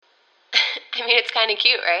I mean, it's kind of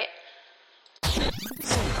cute, right?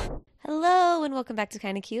 Hello and welcome back to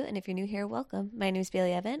Kinda Cute, and if you're new here, welcome. My name is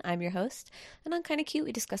Bailey Evan, I'm your host, and on Kinda Cute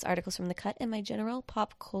we discuss articles from The Cut and my general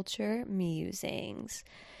pop culture musings.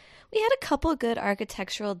 We had a couple good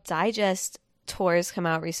Architectural Digest tours come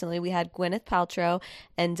out recently. We had Gwyneth Paltrow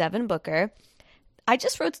and Devin Booker. I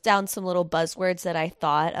just wrote down some little buzzwords that I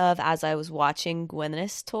thought of as I was watching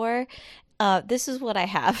Gwyneth's tour. This is what I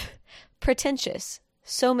have. Pretentious.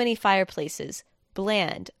 So many fireplaces.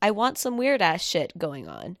 Bland. I want some weird ass shit going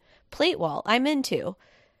on. Plate wall. I'm into.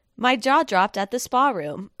 My jaw dropped at the spa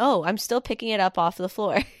room. Oh, I'm still picking it up off the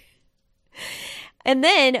floor. And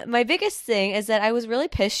then my biggest thing is that I was really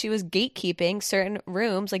pissed she was gatekeeping certain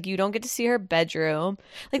rooms. Like, you don't get to see her bedroom.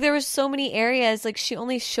 Like, there was so many areas. Like, she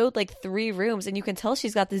only showed like 3 rooms, and you can tell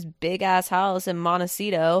she's got this big ass house in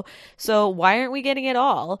Montecito. So why aren't we getting it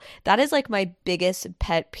all? That is like my biggest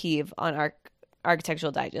pet peeve on our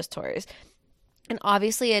Architectural Digest tours. And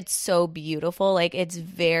obviously it's so beautiful. Like, it's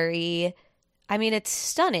very, I mean, it's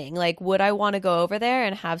stunning. Like, would I want to go over there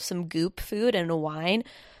and have some goop food and a wine?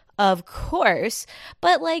 Of course.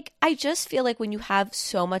 But like, I just feel like when you have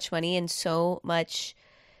so much money and so much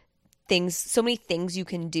things, so many things you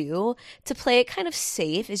can do, to play it kind of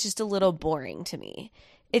safe is just a little boring to me.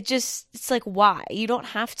 It's like, why? You don't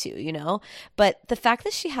have to, you know? But the fact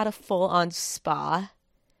that she had a full on spa,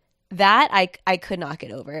 that I could not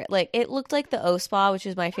get over it. Like, it looked like the O Spa, which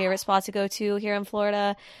is my favorite spot to go to here in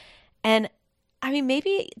Florida. And I mean,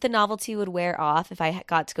 maybe the novelty would wear off if I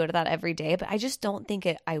got to go to that every day, but I just don't think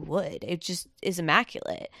I would. It just is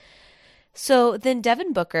immaculate. So then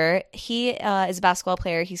Devin Booker, he is a basketball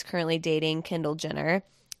player. He's currently dating Kendall Jenner.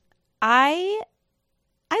 I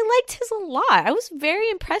liked his a lot. I was very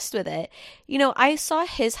impressed with it. You know, I saw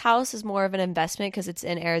his house as more of an investment because it's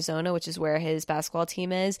in Arizona, which is where his basketball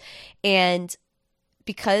team is. And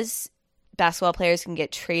because basketball players can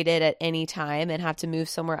get traded at any time and have to move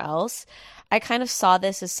somewhere else, I kind of saw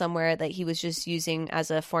this as somewhere that he was just using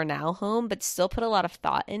as a for now home, but still put a lot of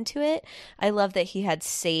thought into it. I love that he had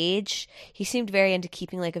sage. He seemed very into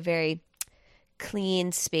keeping like a very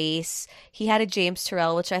clean space. He had a James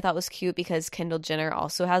Turrell, which I thought was cute because Kendall Jenner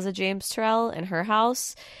also has a James Turrell in her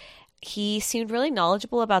house. He seemed really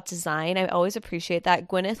knowledgeable about design. I always appreciate that.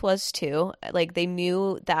 Gwyneth was too. Like, they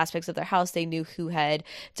knew the aspects of their house. They knew who had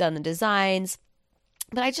done the designs.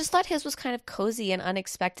 But I just thought his was kind of cozy and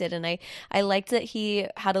unexpected, and I liked that he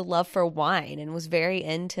had a love for wine and was very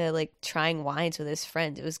into like trying wines with his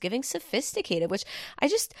friends. It was giving sophisticated, which I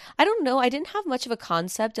don't know. I didn't have much of a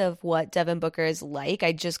concept of what Devin Booker is like.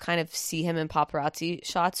 I just kind of see him in paparazzi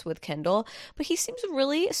shots with Kendall, but he seems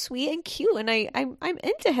really sweet and cute, and I'm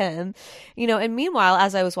into him, you know. And meanwhile,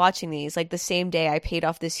 as I was watching these, like the same day, I paid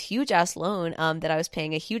off this huge ass loan that I was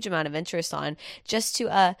paying a huge amount of interest on just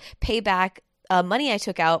to pay back money I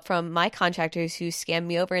took out from my contractors who scammed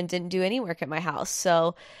me over and didn't do any work at my house.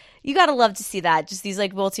 So you gotta love to see that. Just these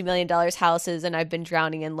like multi-million dollars houses, and I've been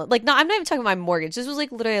drowning in like, no, I'm not even talking about my mortgage. This was like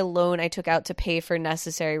literally a loan I took out to pay for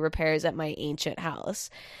necessary repairs at my ancient house.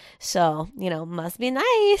 So, you know, must be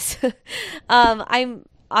nice. I'm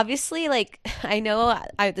obviously, like, I know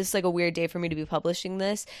this is like a weird day for me to be publishing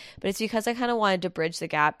this, but it's because I kind of wanted to bridge the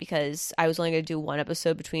gap because I was only going to do one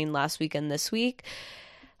episode between last week and this week.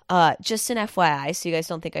 Just an FYI, so you guys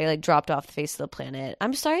don't think I like dropped off the face of the planet.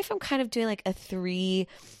 I'm sorry if I'm kind of doing like a 3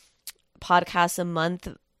 podcasts a month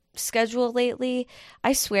schedule lately.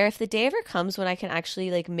 I swear, if the day ever comes when I can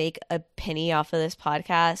actually like make a penny off of this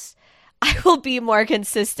podcast, I will be more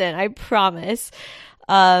consistent. I promise.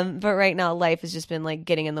 But right now, life has just been like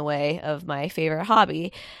getting in the way of my favorite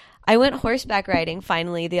hobby. I went horseback riding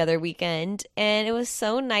finally the other weekend, and it was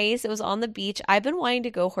so nice. It was on the beach. I've been wanting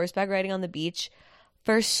to go horseback riding on the beach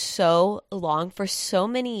for so long, for so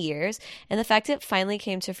many years, and the fact it finally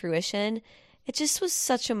came to fruition, it just was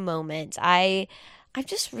such a moment. I'm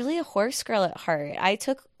just really a horse girl at heart. I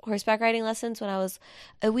took horseback riding lessons when I was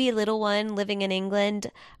a wee little one living in England.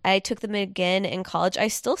 I took them again in college. I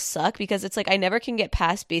still suck because it's like I never can get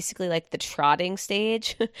past basically like the trotting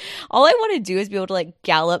stage. All I want to do is be able to like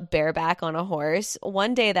gallop bareback on a horse.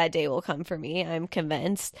 One day that day will come for me, I'm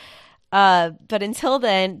convinced. But until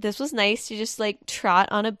then, this was nice to just like trot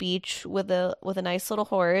on a beach with a nice little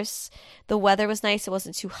horse. The weather was nice. It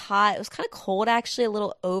wasn't too hot. It was kind of cold, actually, a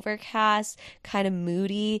little overcast, kind of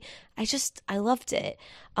moody. I loved it.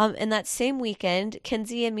 And that same weekend,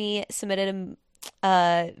 Kenzie and me submitted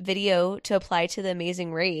a video to apply to the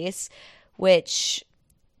Amazing Race, which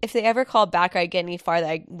if they ever called back or I get any farther,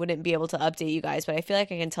 I wouldn't be able to update you guys, but I feel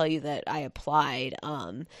like I can tell you that I applied.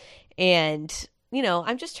 And you know,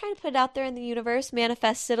 I'm just trying to put it out there in the universe,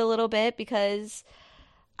 manifest it a little bit because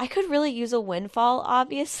I could really use a windfall,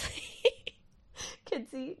 obviously.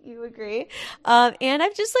 Kinsey, you agree? And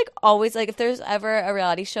I've just like always like if there's ever a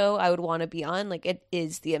reality show I would want to be on, like it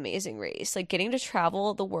is The Amazing Race. Like getting to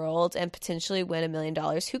travel the world and potentially win $1 million.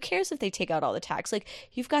 Who cares if they take out all the tax? Like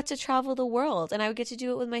you've got to travel the world, and I would get to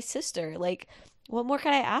do it with my sister. Like what more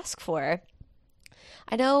could I ask for?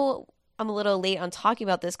 I know I'm a little late on talking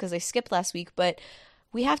about this because I skipped last week, but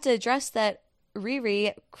we have to address that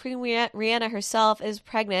Riri, Queen Rihanna herself, is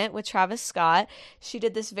pregnant with Travis Scott. She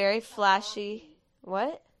did this very flashy.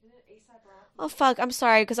 What? Oh, fuck. I'm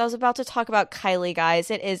sorry, because I was about to talk about Kylie, guys.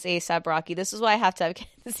 It is A$AP Rocky. This is why I have to have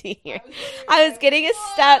Kenzie here. I was getting a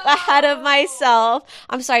step ahead of myself.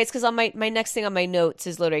 I'm sorry. It's because on my next thing on my notes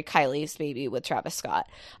is literally Kylie's baby with Travis Scott.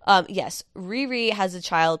 Yes, Riri has a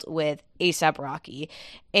child with A$AP Rocky.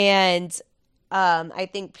 And I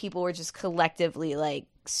think people were just collectively, like,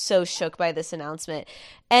 so shook by this announcement.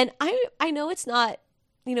 And I know it's not,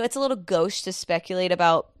 it's a little gauche to speculate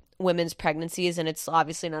about women's pregnancies, and it's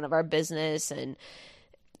obviously none of our business, and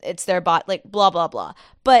it's their like blah blah blah.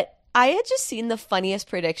 But I had just seen the funniest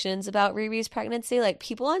predictions about Riri's pregnancy. Like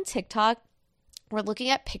people on TikTok were looking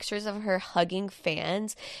at pictures of her hugging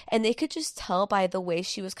fans, and they could just tell by the way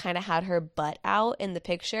she was kind of had her butt out in the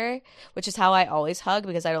picture, which is how I always hug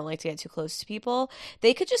because I don't like to get too close to people.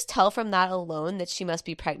 They could just tell from that alone that she must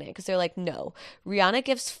be pregnant, because they're like, no, Rihanna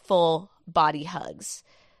gives full body hugs.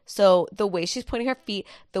 So the way she's pointing her feet,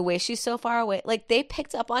 the way she's so far away, like they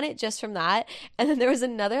picked up on it just from that. And then there was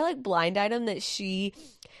another like blind item that she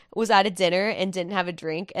was at a dinner and didn't have a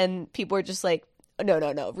drink. And people were just like, no,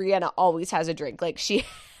 Rihanna always has a drink. Like she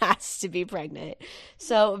has to be pregnant.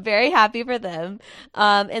 So very happy for them.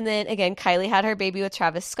 And then again, Kylie had her baby with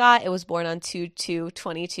Travis Scott. It was born on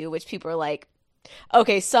 2/2/22, which people are like,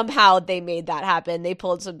 okay, somehow they made that happen. They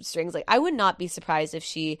pulled some strings. Like, I would not be surprised if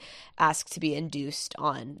she asked to be induced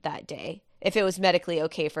on that day, if it was medically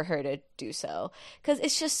okay for her to do so. Because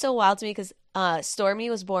it's just so wild to me, because Stormi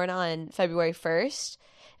was born on February 1st,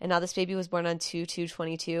 and now this baby was born on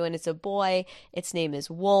 2/2/22, and it's a boy. Its name is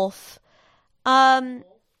Wolf. Yeah,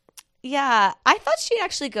 I thought she'd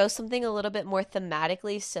actually go something a little bit more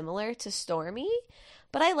thematically similar to Stormi.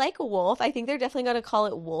 But I like Wolf. I think they're definitely going to call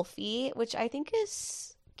it Wolfie, which I think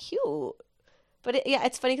is cute. But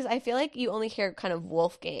it's funny because I feel like you only hear kind of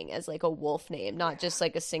Wolfgang as like a wolf name, not just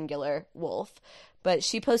like a singular wolf. But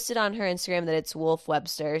she posted on her Instagram that it's Wolf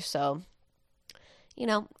Webster. So,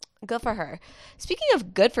 good for her. Speaking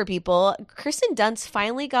of good for people, Kirsten Dunst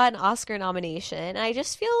finally got an Oscar nomination. And I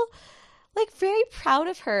just feel like very proud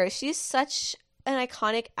of her. She's such an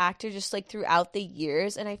iconic actor just like throughout the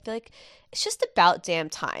years. And I feel like it's just about damn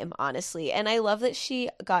time, honestly. And I love that she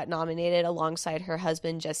got nominated alongside her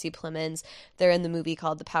husband, Jesse Plemons. They're in the movie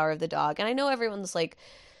called The Power of the Dog. And I know everyone's like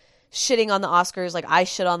shitting on the Oscars, like I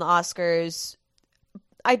shit on the Oscars.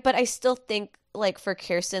 But I still think like for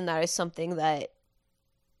Kirsten, that is something that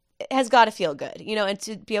has got to feel good, and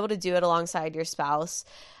to be able to do it alongside your spouse.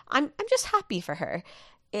 I'm just happy for her.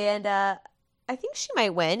 And I think she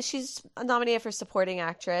might win. She's nominated for supporting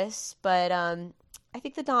actress, but I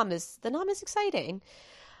think the nom is exciting.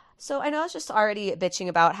 So I know I was just already bitching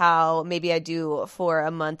about how maybe I do for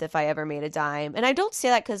a month if I ever made a dime. And I don't say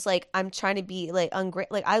that because like I'm trying to be like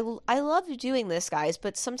like I love doing this, guys,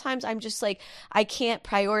 but sometimes I'm just like I can't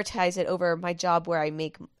prioritize it over my job where I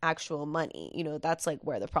make actual money. That's like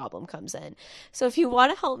where the problem comes in. So if you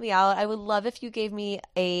want to help me out, I would love if you gave me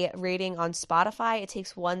a rating on Spotify. It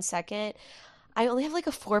takes 1 second. I only have like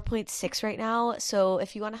a 4.6 right now. So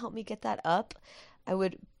if you want to help me get that up, I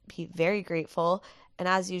would be very grateful. And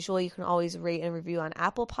as usual, you can always rate and review on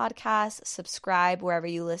Apple Podcasts, subscribe wherever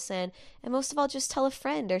you listen, and most of all, just tell a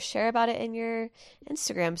friend or share about it in your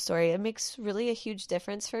Instagram story. It makes really a huge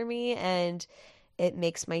difference for me, and it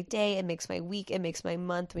makes my day, it makes my week, it makes my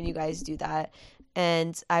month when you guys do that.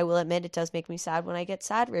 And I will admit it does make me sad when I get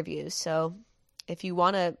sad reviews. So if you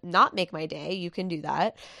want to not make my day, you can do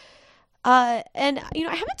that. And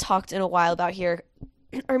I haven't talked in a while about here,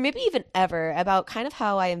 or maybe even ever, about kind of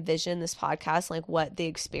how I envision this podcast, like what the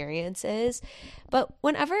experience is. But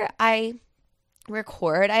whenever I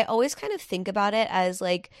record, I always kind of think about it as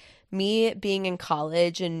like me being in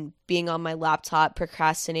college and being on my laptop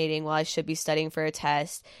procrastinating while I should be studying for a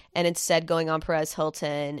test, and instead going on Perez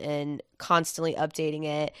Hilton and constantly updating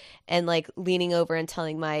it, and like leaning over and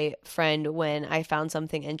telling my friend when I found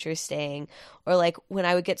something interesting, or like when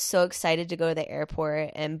I would get so excited to go to the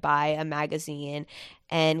airport and buy a magazine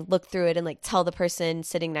and look through it and like tell the person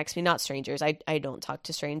sitting next to me, not strangers, I don't talk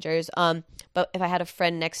to strangers, but if I had a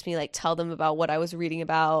friend next to me, like tell them about what I was reading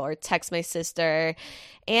about, or text my sister.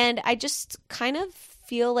 And I just kind of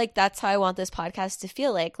feel like that's how I want this podcast to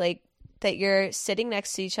feel like that you're sitting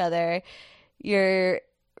next to each other, you're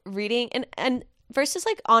reading and versus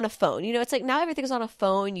like on a phone. You know, it's like now everything's on a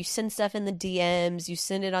phone. You send stuff in the DMs, you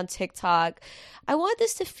send it on TikTok. I want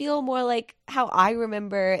this to feel more like how I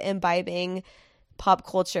remember imbibing pop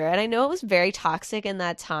culture. And I know it was very toxic in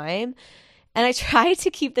that time. And I try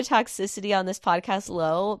to keep the toxicity on this podcast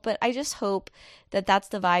low, but I just hope that that's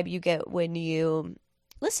the vibe you get when you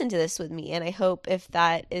listen to this with me. And I hope if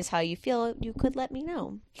that is how you feel, you could let me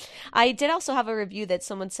know. I did also have a review that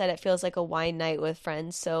someone said it feels like a wine night with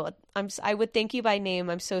friends. So I would thank you by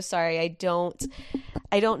name. I'm so sorry. I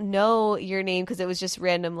don't know your name because it was just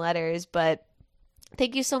random letters, but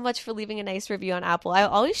thank you so much for leaving a nice review on Apple. I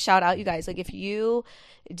always shout out you guys. Like if you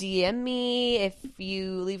DM me, if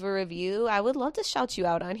you leave a review, I would love to shout you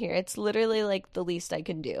out on here. It's literally like the least I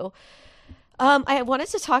can do. I wanted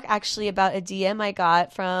to talk actually about a DM I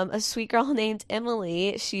got from a sweet girl named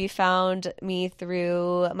Emily. She found me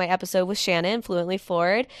through my episode with Shannon, Fluently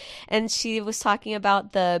Forward, and she was talking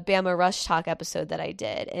about the Bama Rush Talk episode that I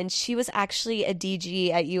did. And she was actually a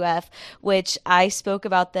DG at UF, which I spoke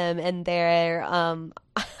about them and their I'm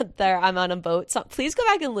on a boat. So please go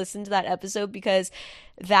back and listen to that episode because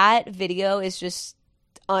that video is just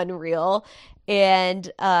unreal. And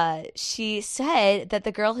she said that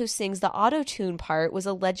the girl who sings the auto-tune part was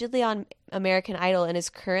allegedly on American Idol and is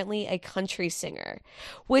currently a country singer,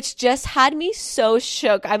 which just had me so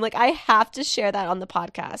shook. I'm like, I have to share that on the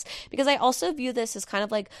podcast because I also view this as kind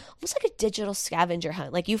of like almost like a digital scavenger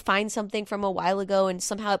hunt. Like you find something from a while ago and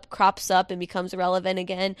somehow it crops up and becomes relevant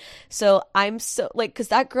again. So I'm so like, because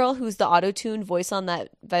that girl who's the auto-tune voice on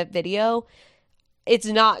that video, it's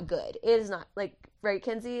not good. It is not like, right,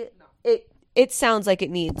 Kenzie? No. It sounds like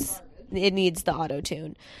it needs the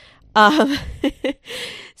auto-tune.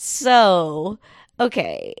 So,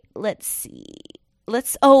 okay, let's see.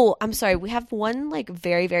 I'm sorry. We have one like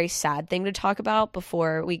very, very sad thing to talk about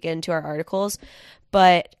before we get into our articles.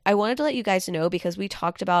 But I wanted to let you guys know because we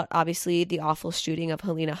talked about obviously the awful shooting of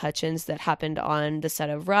Helena Hutchins that happened on the set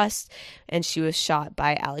of Rust, and she was shot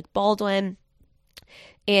by Alec Baldwin.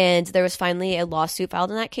 And there was finally a lawsuit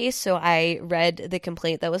filed in that case. So I read the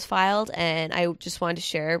complaint that was filed and I just wanted to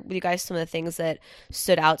share with you guys some of the things that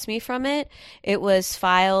stood out to me from it. It was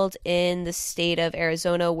filed in the state of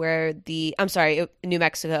Arizona New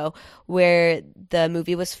Mexico, where the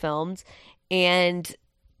movie was filmed. And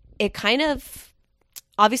it kind of,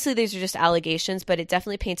 obviously these are just allegations, but it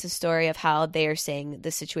definitely paints a story of how they are saying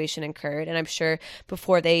the situation occurred. And I'm sure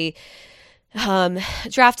before they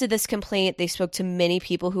drafted this complaint, they spoke to many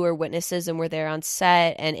people who were witnesses and were there on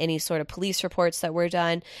set and any sort of police reports that were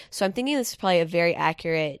done. So I'm thinking this is probably a very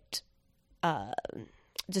accurate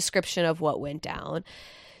description of what went down.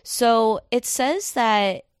 So it says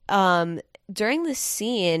that during the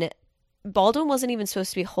scene, Baldwin wasn't even supposed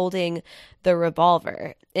to be holding the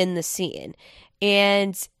revolver in the scene.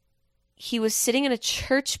 And he was sitting in a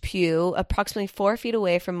church pew approximately 4 feet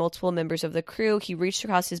away from multiple members of the crew. He reached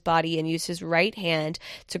across his body and used his right hand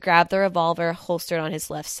to grab the revolver holstered on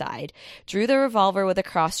his left side, drew the revolver with a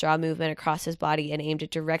cross-draw movement across his body and aimed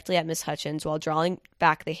it directly at Miss Hutchins while drawing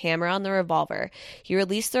back the hammer on the revolver. He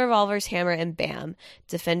released the revolver's hammer and bam,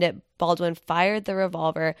 defendant Baldwin fired the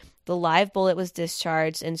revolver. The live bullet was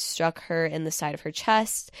discharged and struck her in the side of her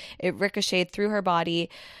chest. It ricocheted through her body,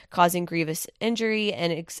 causing grievous injury,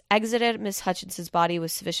 and exited Miss Hutchins's body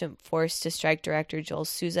with sufficient force to strike director Joel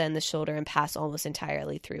Souza in the shoulder and pass almost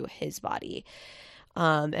entirely through his body.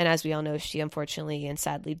 And as we all know, she unfortunately and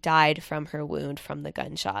sadly died from her wound from the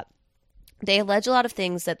gunshot. They allege a lot of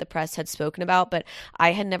things that the press had spoken about, but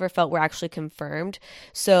I had never felt were actually confirmed.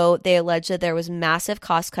 So they allege that there was massive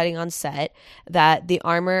cost cutting on set, that the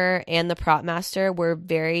armor and the prop master were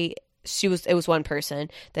it was one person,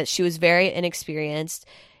 that she was very inexperienced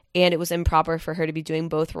and it was improper for her to be doing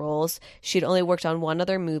both roles. She'd only worked on one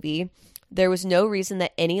other movie. There was no reason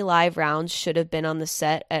that any live rounds should have been on the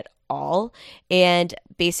set at all, and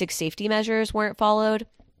basic safety measures weren't followed.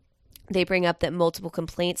 They bring up that multiple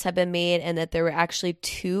complaints have been made and that there were actually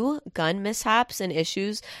 2 gun mishaps and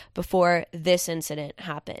issues before this incident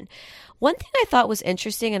happened. One thing I thought was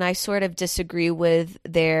interesting, and I sort of disagree with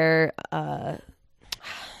their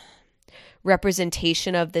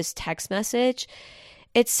representation of this text message,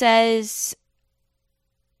 it says,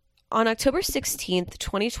 on October 16th,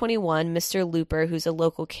 2021, Mr. Looper, who's a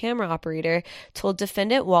local camera operator, told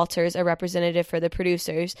Defendant Walters, a representative for the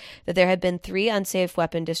producers, that there had been 3 unsafe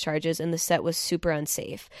weapon discharges and the set was super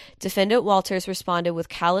unsafe. Defendant Walters responded with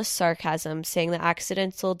callous sarcasm, saying the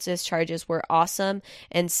accidental discharges were awesome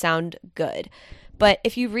and sound good. But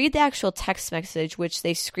if you read the actual text message, which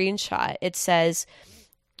they screenshot, it says,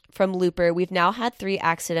 from Looper, we've now had 3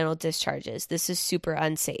 accidental discharges. This is super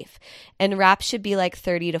unsafe. And wrap should be like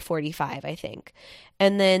 30 to 45, I think.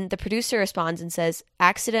 And then the producer responds and says,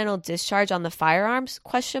 accidental discharge on the firearms,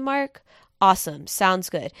 question mark. Awesome. Sounds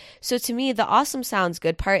good. So to me, the awesome sounds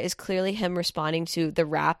good part is clearly him responding to the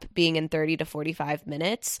wrap being in 30 to 45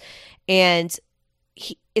 minutes. And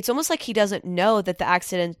it's almost like he doesn't know that the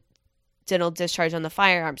accidental discharge on the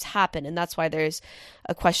firearms happened. And that's why there's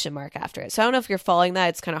a question mark after it. So I don't know if you're following that.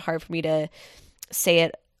 It's kind of hard for me to say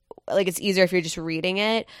it. Like, it's easier if you're just reading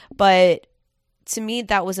it. But to me,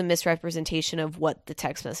 that was a misrepresentation of what the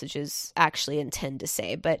text messages actually intend to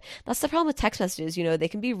say. But that's the problem with text messages. You know, they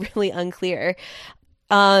can be really unclear.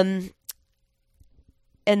 And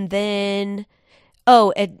then,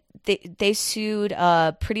 they sued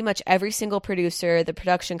pretty much every single producer, the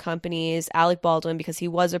production companies, Alec Baldwin, because he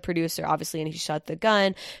was a producer, obviously, and he shot the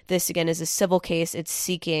gun. This, again, is a civil case. It's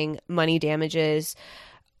seeking money damages,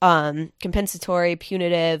 compensatory,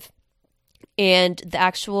 punitive. And the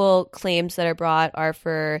actual claims that are brought are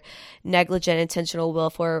for negligent, intentional,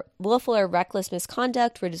 willful or reckless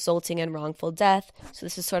misconduct resulting in wrongful death. So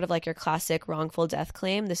this is sort of like your classic wrongful death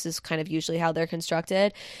claim. This is kind of usually how they're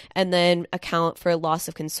constructed. And then account for loss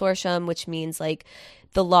of consortium, which means like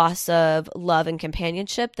the loss of love and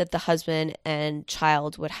companionship that the husband and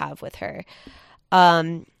child would have with her.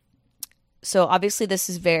 So obviously this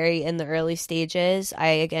is very in the early stages.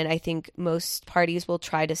 I think most parties will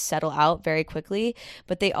try to settle out very quickly,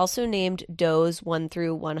 but they also named does 1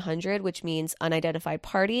 through 100, which means unidentified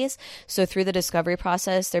parties. So through the discovery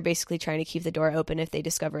process, they're basically trying to keep the door open. If they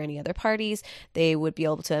discover any other parties, they would be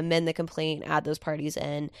able to amend the complaint, add those parties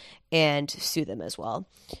in, and sue them as well.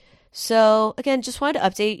 So again, just wanted to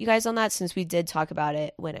update you guys on that since we did talk about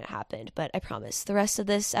it when it happened, but I promise the rest of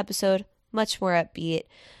this episode, much more upbeat.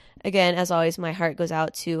 Again, as always, my heart goes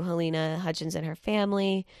out to Halyna Hutchins and her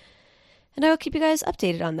family, and I will keep you guys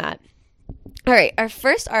updated on that. All right, our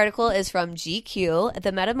first article is from GQ,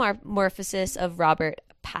 The Metamorphosis of Robert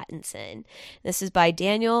Pattinson. This is by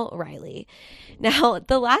Daniel Riley. Now,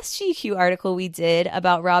 the last GQ article we did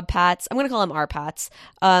about Rob Pats, I'm going to call him R. Pats,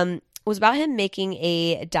 was about him making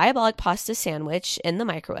a diabolic pasta sandwich in the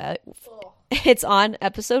microwave. Oh. It's on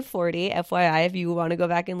episode 40, FYI, if you want to go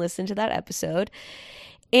back and listen to that episode.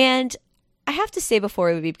 And I have to say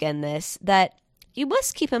before we begin this that you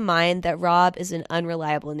must keep in mind that Rob is an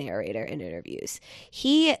unreliable narrator in interviews.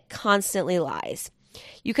 He constantly lies.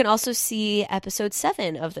 You can also see episode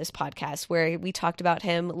 7 of this podcast where we talked about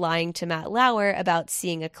him lying to Matt Lauer about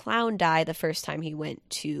seeing a clown die the first time he went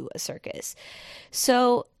to a circus.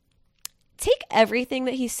 So take everything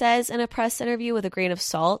that he says in a press interview with a grain of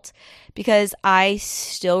salt, because I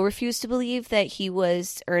still refuse to believe that he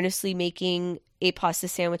was earnestly making a pasta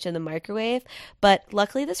sandwich in the microwave. But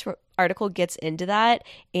luckily this article gets into that,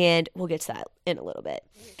 and we'll get to that in a little bit.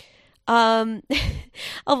 A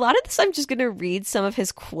lot of this I'm just going to read some of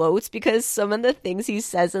his quotes because some of the things he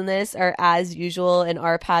says in this are, as usual in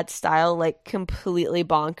RPAT style, like completely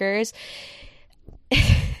bonkers.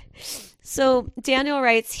 So Daniel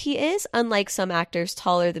writes, he is, unlike some actors,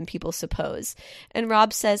 taller than people suppose. And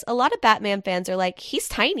Rob says, a lot of Batman fans are like, he's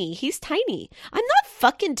tiny. I'm not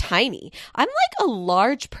fucking tiny. I'm like a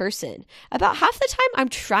large person. About half the time I'm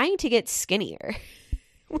trying to get skinnier.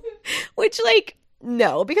 Which, like,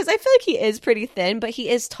 no, because I feel like he is pretty thin, but he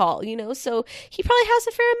is tall, you know, so he probably has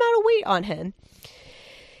a fair amount of weight on him.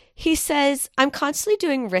 He says, I'm constantly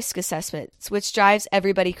doing risk assessments, which drives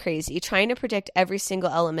everybody crazy, trying to predict every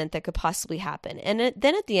single element that could possibly happen. And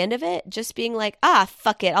then at the end of it, just being like,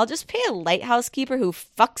 fuck it. I'll just pay a lighthouse keeper who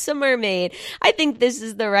fucks a mermaid. I think this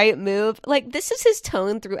is the right move. Like, this is his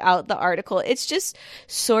tone throughout the article. It's just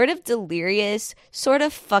sort of delirious, sort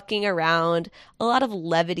of fucking around, a lot of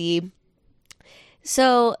levity.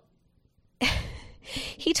 So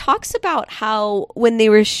he talks about how when they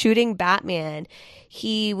were shooting Batman,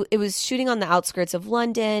 it was shooting on the outskirts of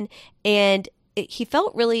London, and he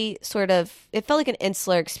felt really it felt like an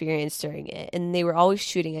insular experience during it. And they were always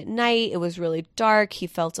shooting at night. It was really dark. He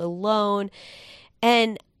felt alone.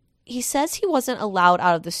 And he says he wasn't allowed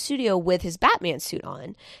out of the studio with his Batman suit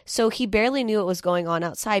on. So he barely knew what was going on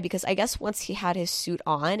outside, because I guess once he had his suit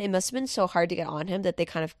on, it must have been so hard to get on him that they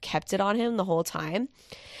kind of kept it on him the whole time.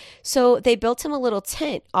 So they built him a little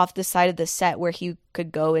tent off the side of the set where he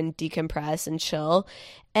could go and decompress and chill.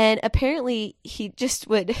 And apparently he just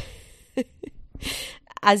would,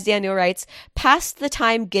 as Daniel writes, pass the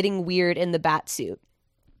time getting weird in the bat suit.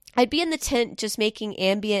 I'd be in the tent just making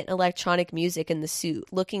ambient electronic music in the suit,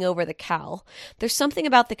 looking over the cowl. There's something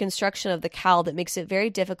about the construction of the cowl that makes it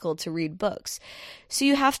very difficult to read books. So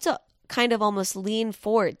you have to kind of almost lean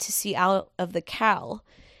forward to see out of the cowl.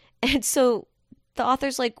 And so the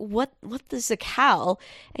author's like, what is a cowl?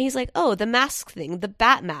 And he's like, oh, the mask thing, the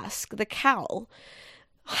bat mask, the cowl.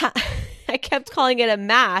 I kept calling it a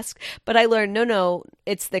mask, but I learned, no,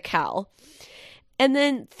 it's the cowl. And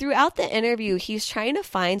then throughout the interview, he's trying to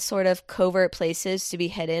find sort of covert places to be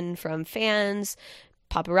hidden from fans,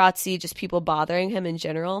 paparazzi, just people bothering him in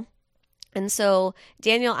general. And so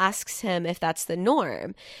Daniel asks him if that's the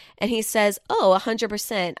norm. And he says, oh,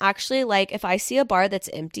 100%. Actually, like if I see a bar that's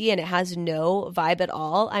empty and it has no vibe at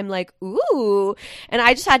all, I'm like, ooh. And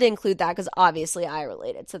I just had to include that because obviously I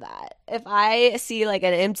related to that. If I see like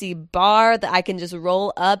an empty bar that I can just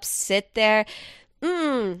roll up, sit there,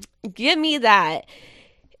 give me that.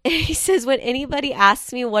 And he says, when anybody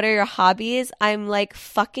asks me, what are your hobbies? I'm like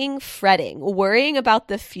fucking fretting, worrying about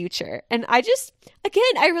the future. And I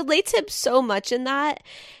relate to him so much in that.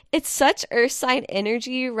 It's such earth sign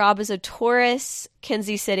energy. Rob is a Taurus.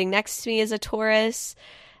 Kinsey sitting next to me is a Taurus.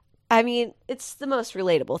 I mean, it's the most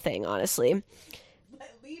relatable thing, honestly.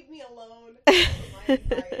 Leave me alone. My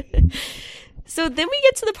anxiety. So then we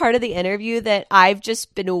get to the part of the interview that I've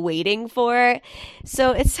just been waiting for.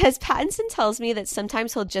 So it says, Pattinson tells me that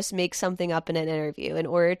sometimes he'll just make something up in an interview in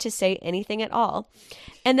order to say anything at all.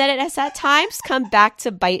 And that it has at times come back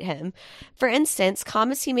to bite him. For instance,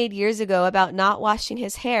 comments he made years ago about not washing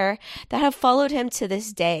his hair that have followed him to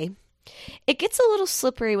this day. It gets a little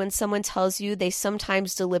slippery when someone tells you they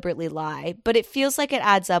sometimes deliberately lie, but it feels like it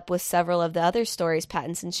adds up with several of the other stories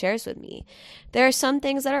Pattinson shares with me. There are some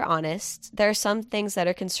things that are honest, there are some things that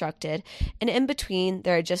are constructed, and in between,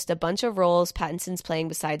 there are just a bunch of roles Pattinson's playing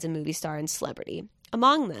besides a movie star and celebrity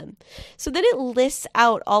among them. So then it lists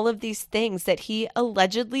out all of these things that he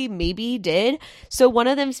allegedly maybe did. So one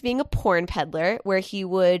of them is being a porn peddler, where he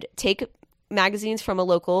would take magazines from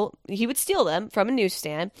he would steal them from a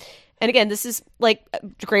newsstand. And again, this is like a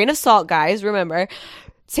grain of salt, guys. Remember,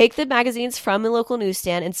 take the magazines from the local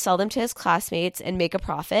newsstand and sell them to his classmates and make a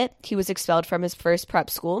profit. He was expelled from his first prep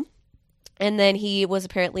school. And then he was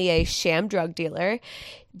apparently a sham drug dealer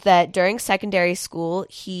that during secondary school,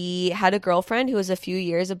 he had a girlfriend who was a few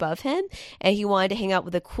years above him, and he wanted to hang out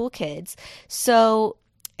with the cool kids. So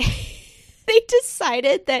they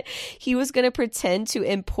decided that he was going to pretend to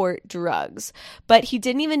import drugs, but he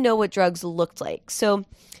didn't even know what drugs looked like. So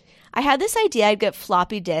I had this idea I'd get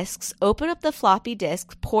floppy disks, open up the floppy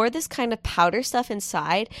disk, pour this kind of powder stuff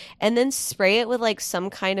inside, and then spray it with like some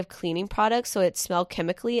kind of cleaning product so it smelled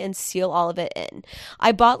chemically and seal all of it in.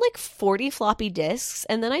 I bought like 40 floppy disks,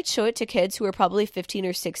 and then I'd show it to kids who were probably 15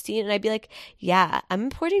 or 16, and I'd be like, yeah, I'm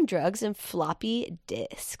importing drugs in floppy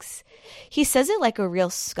disks. He says it like a real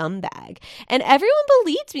scumbag, and everyone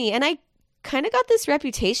believed me, and I kind of got this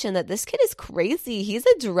reputation that this kid is crazy. He's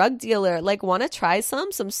a drug dealer. Like, want to try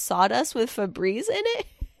some sawdust with Febreze in it?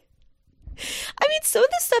 I mean, some of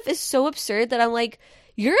this stuff is so absurd that I'm like,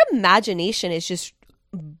 your imagination is just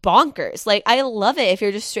bonkers. Like, I love it if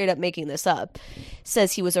you're just straight up making this up.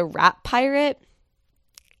 Says he was a rap pirate.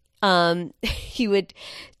 He would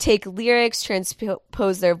take lyrics,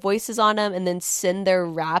 transpose their voices on them, and then send their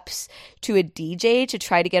raps to a DJ to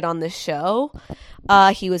try to get on the show.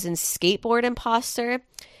 He was a skateboard imposter.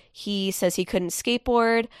 He says he couldn't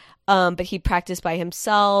skateboard, but he practiced by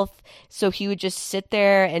himself. So he would just sit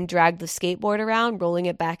there and drag the skateboard around, rolling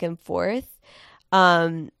it back and forth.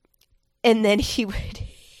 And then he would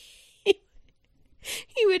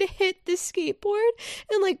hit the skateboard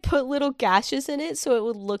and like put little gashes in it so it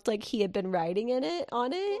would look like he had been riding on it.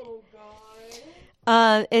 Oh,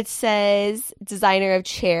 God. It says designer of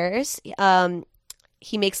chairs.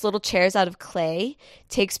 He makes little chairs out of clay,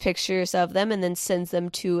 takes pictures of them, and then sends them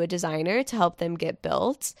to a designer to help them get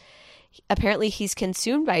built. Apparently, he's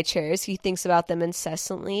consumed by chairs. He thinks about them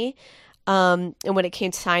incessantly. And when it came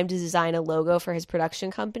time to design a logo for his production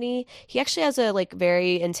company, he actually has a like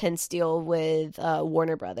very intense deal with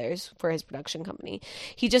Warner Brothers for his production company.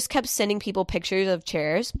 He just kept sending people pictures of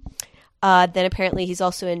chairs. Then apparently he's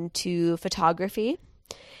also into photography.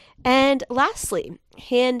 And lastly,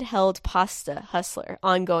 handheld pasta hustler,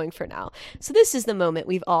 ongoing for now. So this is the moment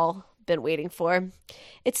we've all been waiting for.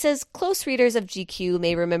 It says, close readers of GQ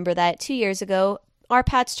may remember that 2 years ago,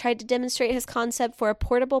 Arpats tried to demonstrate his concept for a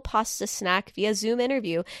portable pasta snack via Zoom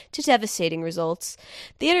interview to devastating results.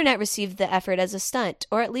 The internet received the effort as a stunt,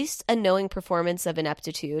 or at least a knowing performance of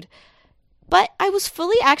ineptitude. But I was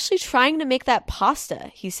fully actually trying to make that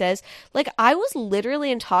pasta, he says. Like, I was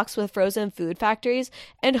literally in talks with frozen food factories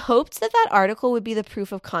and hoped that that article would be the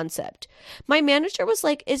proof of concept. My manager was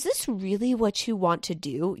like, is this really what you want to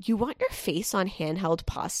do? You want your face on handheld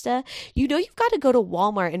pasta? You know you've got to go to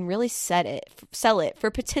Walmart and really sell it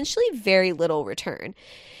for potentially very little return.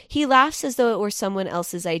 He laughs as though it were someone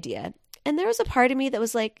else's idea. And there was a part of me that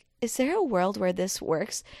was like, is there a world where this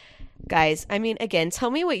works? Guys, I mean, again, tell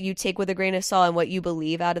me what you take with a grain of salt and what you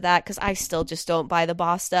believe out of that, because I still just don't buy the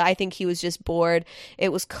pasta. I think he was just bored.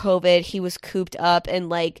 It was COVID. He was cooped up and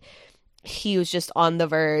like he was just on the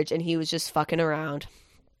verge and he was just fucking around.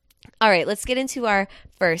 All right, let's get into our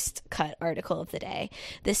first cut article of the day.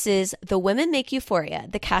 This is The Women Make Euphoria,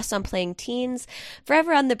 the cast on Playing Teens,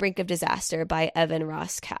 Forever on the Brink of Disaster by Evan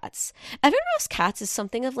Ross Katz. Evan Ross Katz is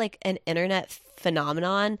something of like an internet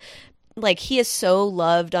phenomenon. Like, he is so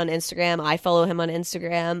loved on Instagram. I follow him on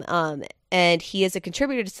Instagram. And he is a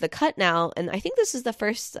contributor to The Cut now. And I think this is the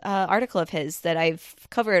first article of his that I've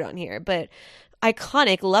covered on here. But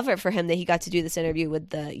iconic, love it for him that he got to do this interview with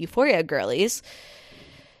the Euphoria girlies.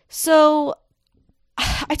 So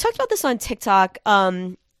I talked about this on TikTok.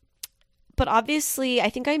 But obviously, I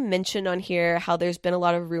think I mentioned on here how there's been a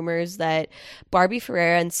lot of rumors that Barbie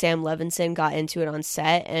Ferreira and Sam Levinson got into it on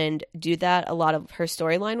set, and due to that, a lot of her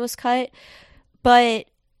storyline was cut. But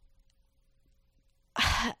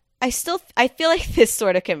I feel like this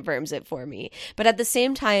sort of confirms it for me. But at the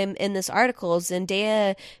same time, in this article,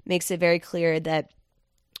 Zendaya makes it very clear that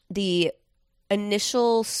the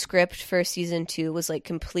initial script for season 2 was like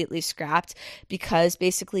completely scrapped because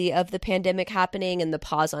basically of the pandemic happening and the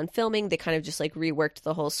pause on filming. They kind of just like reworked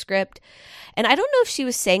the whole script. And I don't know if she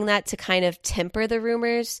was saying that to kind of temper the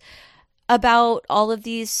rumors about all of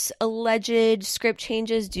these alleged script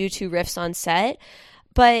changes due to riffs on set,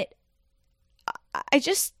 but I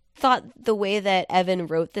just thought the way that Evan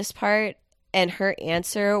wrote this part and her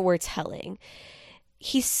answer were telling.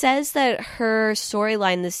 He says that her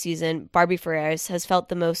storyline this season, Barbie Ferreira's, has felt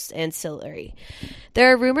the most ancillary.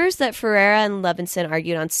 There are rumors that Ferreira and Levinson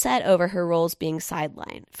argued on set over her roles being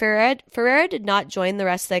sidelined. Ferreira did not join the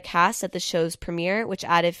rest of the cast at the show's premiere, which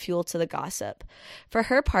added fuel to the gossip. For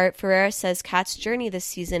her part, Ferreira says Kat's journey this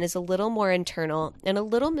season is a little more internal and a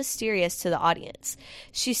little mysterious to the audience.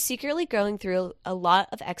 She's secretly going through a lot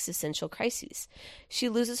of existential crises. She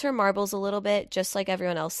loses her marbles a little bit, just like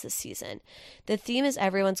everyone else this season. The theme is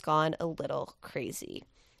everyone's gone a little crazy.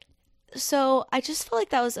 So I just felt like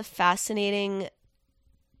that was a fascinating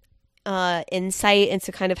insight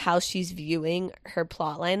into kind of how she's viewing her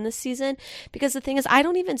plotline this season, because the thing is, I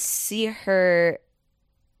don't even see her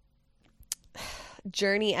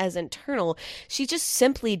journey as internal. She just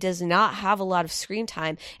simply does not have a lot of screen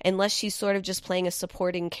time unless she's sort of just playing a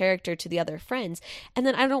supporting character to the other friends. And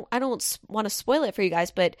then I don't want to spoil it for you guys,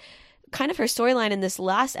 but kind of her storyline in this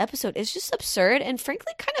last episode is just absurd and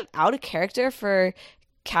frankly kind of out of character for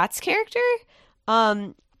Kat's character.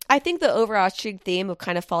 I think the overarching theme of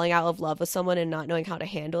kind of falling out of love with someone and not knowing how to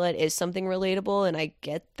handle it is something relatable, and I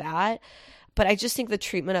get that. But I just think the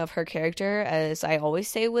treatment of her character, as I always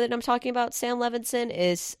say when I'm talking about Sam Levinson,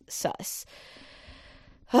 is sus.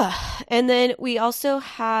 And then we also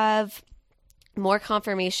have more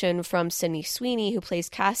confirmation from Sydney Sweeney, who plays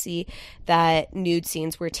Cassie, that nude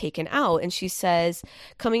scenes were taken out. And she says,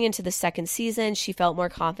 coming into the second season, she felt more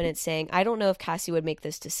confident saying, I don't know if Cassie would make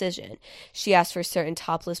this decision. She asked for certain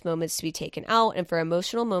topless moments to be taken out and for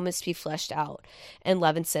emotional moments to be fleshed out. And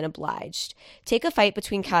Levinson obliged. Take a fight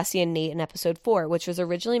between Cassie and Nate in episode 4, which was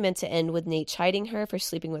originally meant to end with Nate chiding her for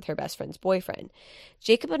sleeping with her best friend's boyfriend.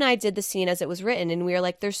 Jacob and I did the scene as it was written, and we were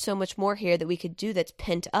like, there's so much more here that we could do that's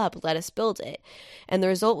pent up. Let us build it. And the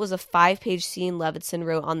result was a 5-page scene Levinson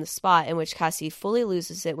wrote on the spot in which Cassie fully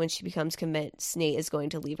loses it when she becomes convinced Nate is going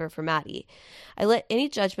to leave her for Maddie. I let any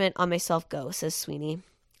judgment on myself go, says Sweeney.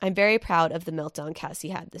 I'm very proud of the meltdown Cassie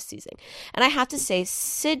had this season. And I have to say,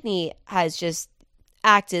 Sydney has just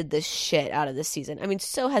acted the shit out of this season. I mean,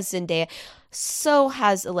 so has Zendaya. So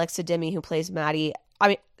has Alexa Demi, who plays Maddie. I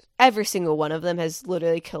mean, every single one of them has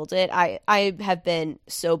literally killed it. I have been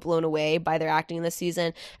so blown away by their acting this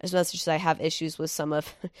season, as much as I have issues with some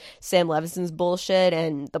of Sam Levinson's bullshit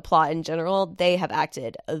and the plot in general. They have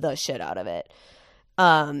acted the shit out of it.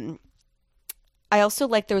 I also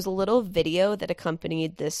like, there was a little video that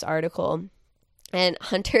accompanied this article, and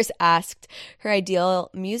Hunters asked her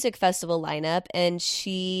ideal music festival lineup, and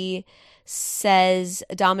she says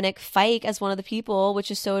Dominic Fike as one of the people,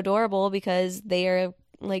 which is so adorable because they are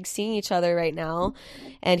like seeing each other right now,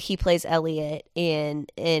 and he plays Elliot in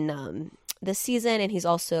this season, and he's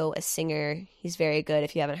also a singer. He's very good.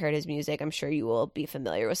 If you haven't heard his music, I'm sure you will be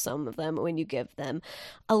familiar with some of them when you give them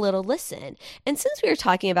a little listen. And since we were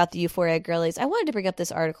talking about the Euphoria girlies, I wanted to bring up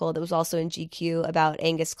this article that was also in GQ about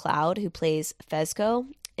Angus Cloud, who plays Fezco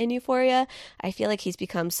in Euphoria. I feel like he's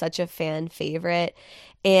become such a fan favorite,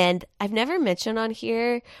 and I've never mentioned on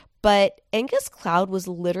here, but Angus Cloud was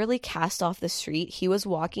literally cast off the street. He was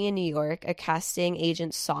walking in New York. A casting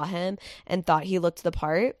agent saw him and thought he looked the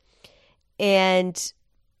part. And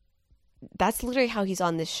that's literally how he's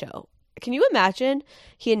on this show. Can you imagine?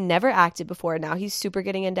 He had never acted before. Now he's super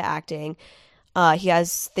getting into acting. He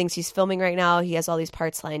has things he's filming right now. He has all these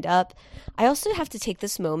parts lined up. I also have to take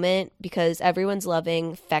this moment because everyone's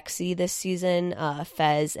loving Fexy this season,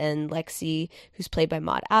 Fez and Lexi, who's played by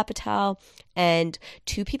Maude Apatow. And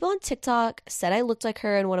 2 people on TikTok said I looked like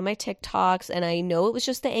her in one of my TikToks. And I know it was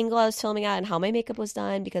just the angle I was filming at and how my makeup was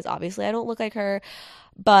done, because obviously I don't look like her.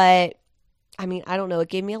 But I mean, I don't know. It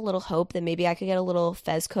gave me a little hope that maybe I could get a little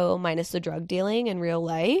Fezco minus the drug dealing in real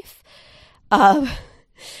life.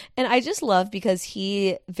 And I just love because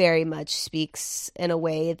he very much speaks in a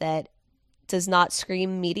way that does not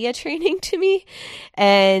scream media training to me.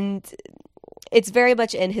 And it's very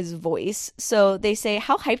much in his voice. So they say,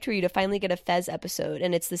 how hyped were you to finally get a Fez episode?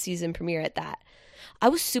 And it's the season premiere at that. I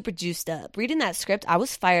was super juiced up. Reading that script, I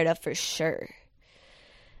was fired up for sure.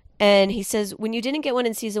 And he says, when you didn't get one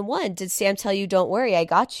in season 1, did Sam tell you, don't worry, I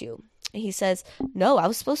got you? And he says, no, I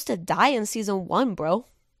was supposed to die in season 1, bro.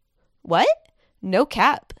 What? No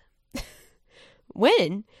cap.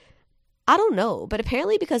 When? I don't know, but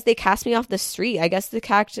apparently because they cast me off the street, I guess the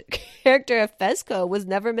character of Fezco was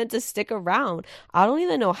never meant to stick around. I don't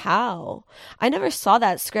even know how. I never saw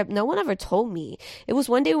that script. No one ever told me. It was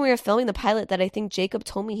one day when we were filming the pilot that I think Jacob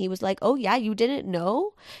told me. He was like, oh yeah, you didn't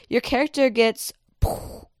know? Your character gets...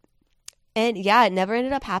 And yeah, it never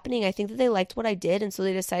ended up happening. I think that they liked what I did, and so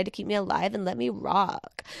they decided to keep me alive and let me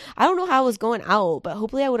rock. I don't know how I was going out, but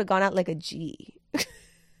hopefully I would have gone out like a G.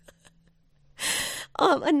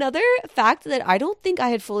 Another fact that I don't think I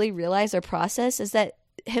had fully realized or processed is that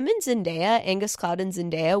him and Zendaya, Angus Cloud and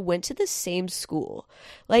Zendaya, went to the same school.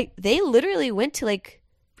 Like, they literally went to, like,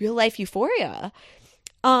 real life Euphoria.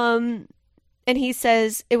 And he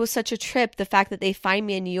says, it was such a trip, the fact that they find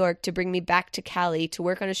me in New York to bring me back to Cali to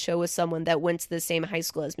work on a show with someone that went to the same high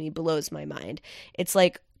school as me blows my mind. It's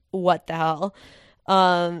like, what the hell?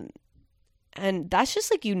 And that's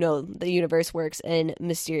just like, you know, the universe works in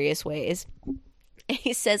mysterious ways. And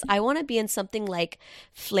he says, I want to be in something like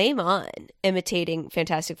Flame On, imitating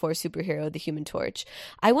Fantastic Four superhero, the Human Torch.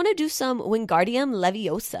 I want to do some Wingardium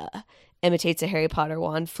Leviosa, imitates a Harry Potter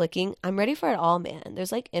wand flicking. I'm ready for it all, man.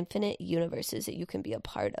 There's like infinite universes that you can be a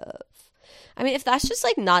part of. I mean, if that's just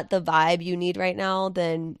like not the vibe you need right now,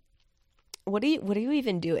 then what are you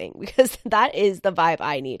even doing? Because that is the vibe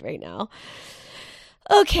I need right now.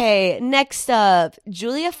 Okay, next up,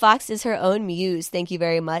 Julia Fox is her own muse. Thank you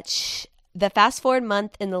very much. The fast forward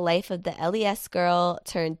month in the life of the LES girl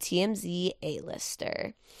turned TMZ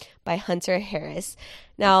A-lister by Hunter Harris.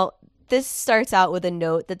 Now, this starts out with a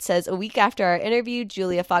note that says, a week after our interview,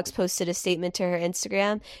 Julia Fox posted a statement to her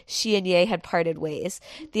Instagram. She and Ye had parted ways.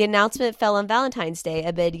 The announcement fell on Valentine's Day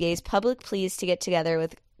amid Ye's public pleas to get together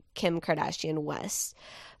with Kim Kardashian West.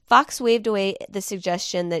 Fox waved away the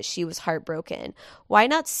suggestion that she was heartbroken. Why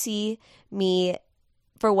not see me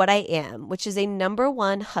for what I am, which is a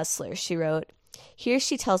 #1 hustler, she wrote. Here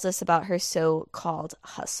she tells us about her so-called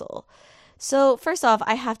hustle. So first off,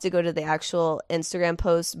 I have to go to the actual Instagram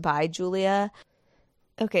post by Julia.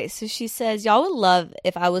 Okay, so she says, y'all would love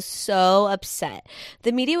if I was so upset.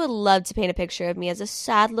 The media would love to paint a picture of me as a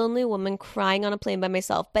sad, lonely woman crying on a plane by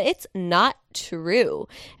myself, but it's not true.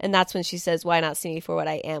 And that's when she says, why not see me for what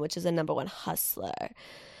I am, which is a #1 hustler.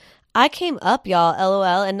 I came up, y'all,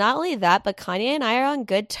 LOL, and not only that, but Kanye and I are on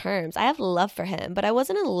good terms. I have love for him, but I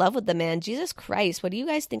wasn't in love with the man. Jesus Christ, what do you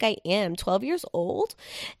guys think I am, 12 years old?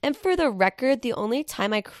 And for the record, the only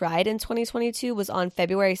time I cried in 2022 was on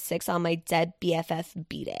February 6th on my dead BFF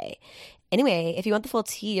B-Day. Anyway, if you want the full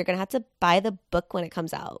tea, you're going to have to buy the book when it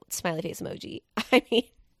comes out. Smiley face emoji.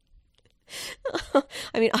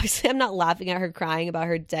 I mean, obviously I'm not laughing at her crying about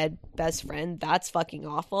her dead best friend. That's fucking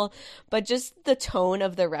awful. But just the tone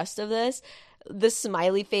of the rest of this, the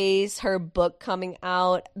smiley face, her book coming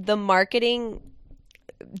out, the marketing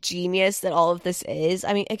genius that all of this is.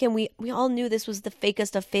 I mean, again, we all knew this was the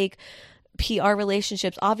fakest of fake PR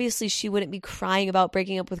relationships. Obviously, she wouldn't be crying about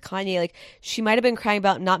breaking up with Kanye. Like, she might have been crying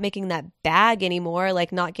about not making that bag anymore,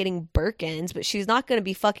 like not getting Birkins, but she's not going to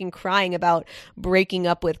be fucking crying about breaking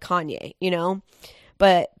up with Kanye, you know?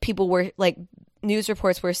 But people were, like, news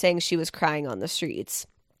reports were saying she was crying on the streets.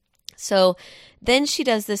 So then she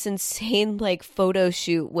does this insane like photo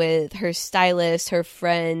shoot with her stylist, her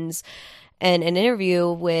friends, and an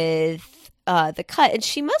interview with The Cut. And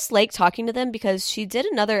she must like talking to them because she did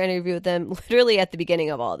another interview with them literally at the beginning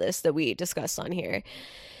of all this that we discussed on here.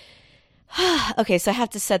 Okay, so I have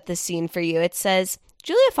to set the scene for you. It says,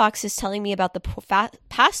 Julia Fox is telling me about the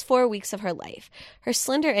past 4 weeks of her life. Her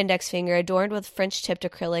slender index finger, adorned with French-tipped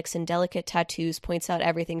acrylics and delicate tattoos, points out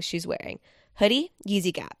everything she's wearing. Hoodie,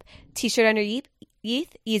 Yeezy Gap. T-shirt underneath,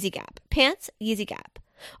 Yeezy Gap. Pants, Yeezy Gap.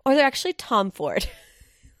 Or they're actually Tom Ford.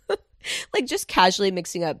 Like just casually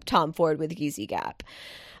mixing up Tom Ford with Yeezy Gap.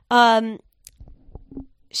 The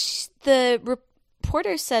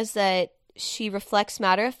reporter says that she reflects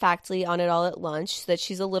matter-of-factly on it all at lunch, that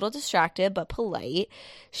she's a little distracted but polite.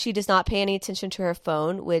 She does not pay any attention to her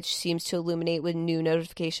phone, which seems to illuminate with new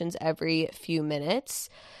notifications every few minutes.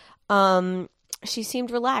 She seemed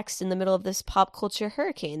relaxed in the middle of this pop culture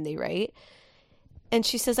hurricane, they write. And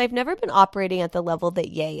she says, I've never been operating at the level that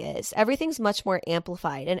Ye is. Everything's much more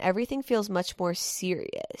amplified and everything feels much more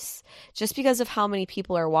serious just because of how many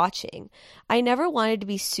people are watching. I never wanted to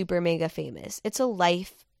be super mega famous. It's a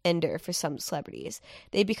life ender for some celebrities.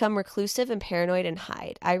 They become reclusive and paranoid and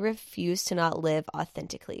hide. I refuse to not live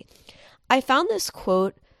authentically. I found this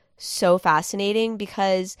quote so fascinating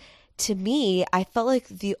because to me, I felt like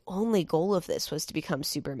the only goal of this was to become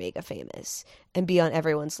super mega famous and be on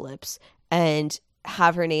everyone's lips and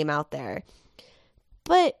have her name out there.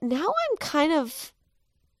 But now I'm kind of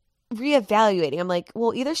reevaluating. I'm like,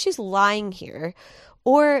 well, either she's lying here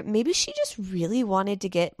or maybe she just really wanted to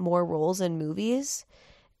get more roles in movies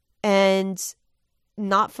and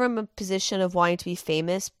not from a position of wanting to be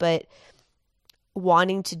famous, but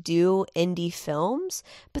wanting to do indie films.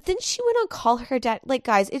 But then she went on Call Her Dad. Like,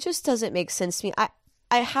 guys, it just doesn't make sense to me.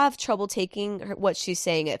 I have trouble taking what she's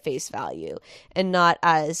saying at face value and not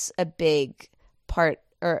as a big part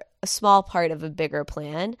or a small part of a bigger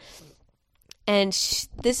plan. And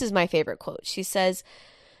this is my favorite quote. She says,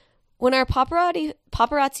 when our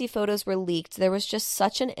paparazzi photos were leaked, there was just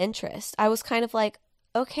such an interest. I was kind of like,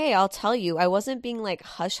 okay, I'll tell you, I wasn't being like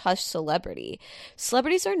hush hush celebrity.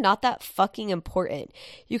 Celebrities are not that fucking important.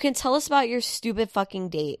 You can tell us about your stupid fucking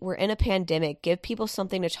date. We're in a pandemic. Give people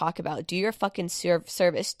something to talk about. Do your fucking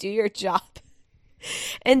service. Do your job.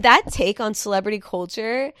 And that take on celebrity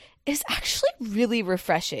culture is actually really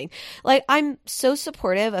refreshing. Like, I'm so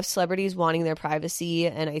supportive of celebrities wanting their privacy,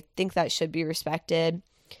 and I think that should be respected.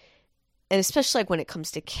 And especially like when it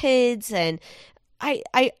comes to kids, and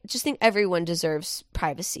I just think everyone deserves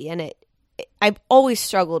privacy. And I've always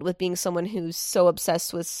struggled with being someone who's so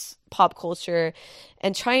obsessed with pop culture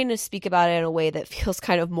and trying to speak about it in a way that feels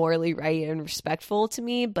kind of morally right and respectful to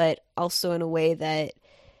me, but also in a way that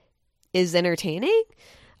is entertaining.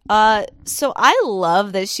 So I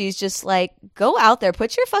love that she's just like, go out there,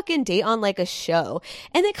 put your fucking date on like a show.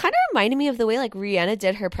 And it kind of reminded me of the way like Rihanna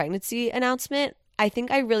did her pregnancy announcement. I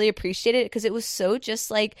think I really appreciated it because it was so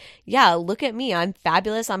just like, yeah, look at me. I'm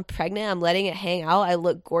fabulous. I'm pregnant. I'm letting it hang out. I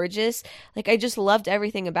look gorgeous. Like, I just loved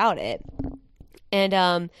everything about it.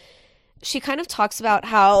 And she kind of talks about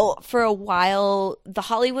how for a while the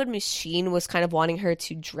Hollywood machine was kind of wanting her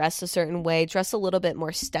to dress a certain way, dress a little bit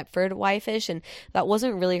more Stepford wife-ish, and that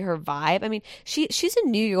wasn't really her vibe. I mean, she's a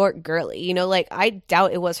New York girly, you know, like I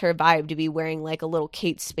doubt it was her vibe to be wearing like a little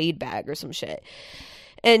Kate Spade bag or some shit.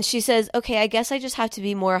 And she says, okay, I guess I just have to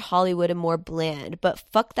be more Hollywood and more bland, but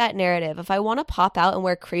fuck that narrative. If I want to pop out and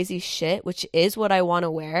wear crazy shit, which is what I want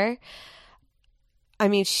to wear, I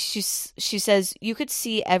mean, she says, you could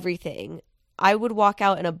see everything. I would walk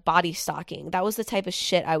out in a body stocking. That was the type of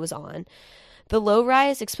shit I was on. The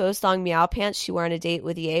low-rise exposed thong meow pants she wore on a date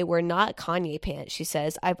with Ye were not Kanye pants, she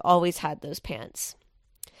says. I've always had those pants.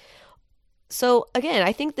 So, again,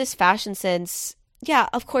 I think this fashion sense, yeah,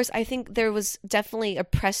 of course, I think there was definitely a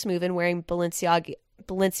press move in wearing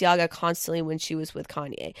Balenciaga constantly when she was with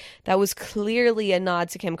Kanye. That was clearly a nod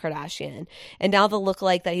to Kim Kardashian. And now the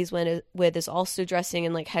lookalike that he's with is also dressing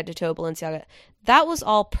in like head to toe Balenciaga. That was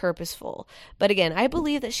all purposeful. But again, I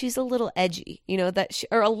believe that she's a little edgy, you know,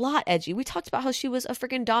 or a lot edgy. We talked about how she was a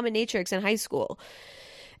freaking dominatrix in high school.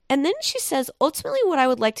 And then she says, ultimately what I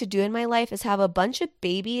would like to do in my life is have a bunch of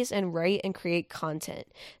babies and write and create content.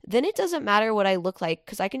 Then it doesn't matter what I look like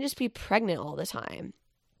because I can just be pregnant all the time.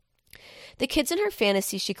 The kids in her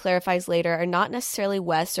fantasy, she clarifies later, are not necessarily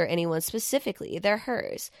Wes or anyone specifically. They're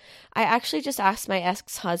hers. I actually just asked my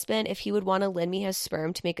ex-husband if he would want to lend me his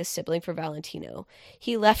sperm to make a sibling for Valentino.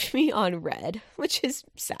 He left me on red, which is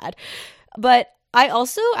sad. But I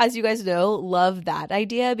also, as you guys know, love that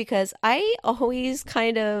idea because I always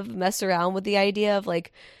kind of mess around with the idea of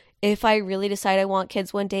like, if I really decide I want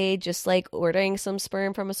kids one day, just like ordering some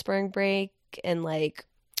sperm from a sperm bank and like,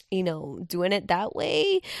 you know, doing it that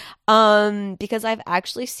way. Because I've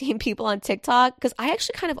actually seen people on TikTok, because I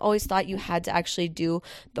actually kind of always thought you had to actually do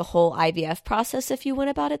the whole IVF process if you went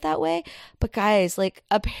about it that way. But guys, like,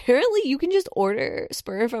 apparently you can just order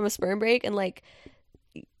sperm from a sperm bank and like,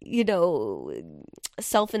 you know,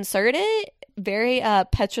 self-insert it. Very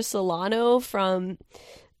Petra Solano from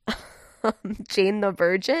Jane the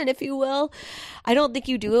Virgin, if you will. I don't think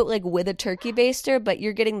you do it like with a turkey baster, but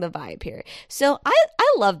you're getting the vibe here. So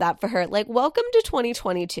I love that for her. Like, welcome to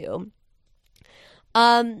 2022.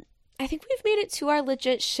 I think we've made it to our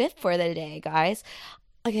legit shift for the day, guys.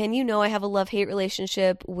 Again, you know I have a love-hate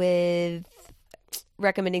relationship with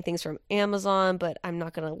recommending things from Amazon, but I'm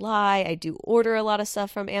not gonna lie, I do order a lot of stuff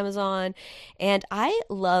from Amazon, and I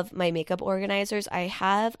love my makeup organizers. I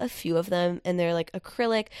have a few of them and they're like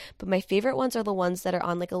acrylic, but my favorite ones are the ones that are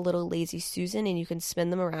on like a little Lazy Susan and you can spin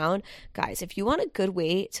them around. Guys, if you want a good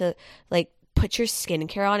way to like put your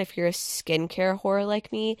skincare on, if you're a skincare whore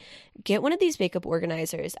like me, get one of these makeup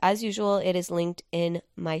organizers. As usual, it is linked in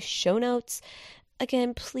my show notes.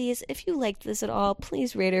 Again, please, if you liked this at all,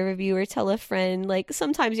 please rate or review or tell a friend. Like,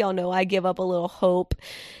 sometimes y'all know I give up a little hope,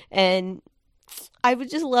 and I would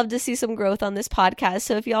just love to see some growth on this podcast.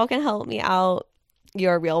 So if y'all can help me out,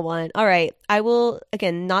 you're a real one. All right. I will,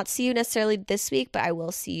 again, not see you necessarily this week, but I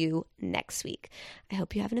will see you next week. I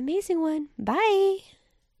hope you have an amazing one. Bye.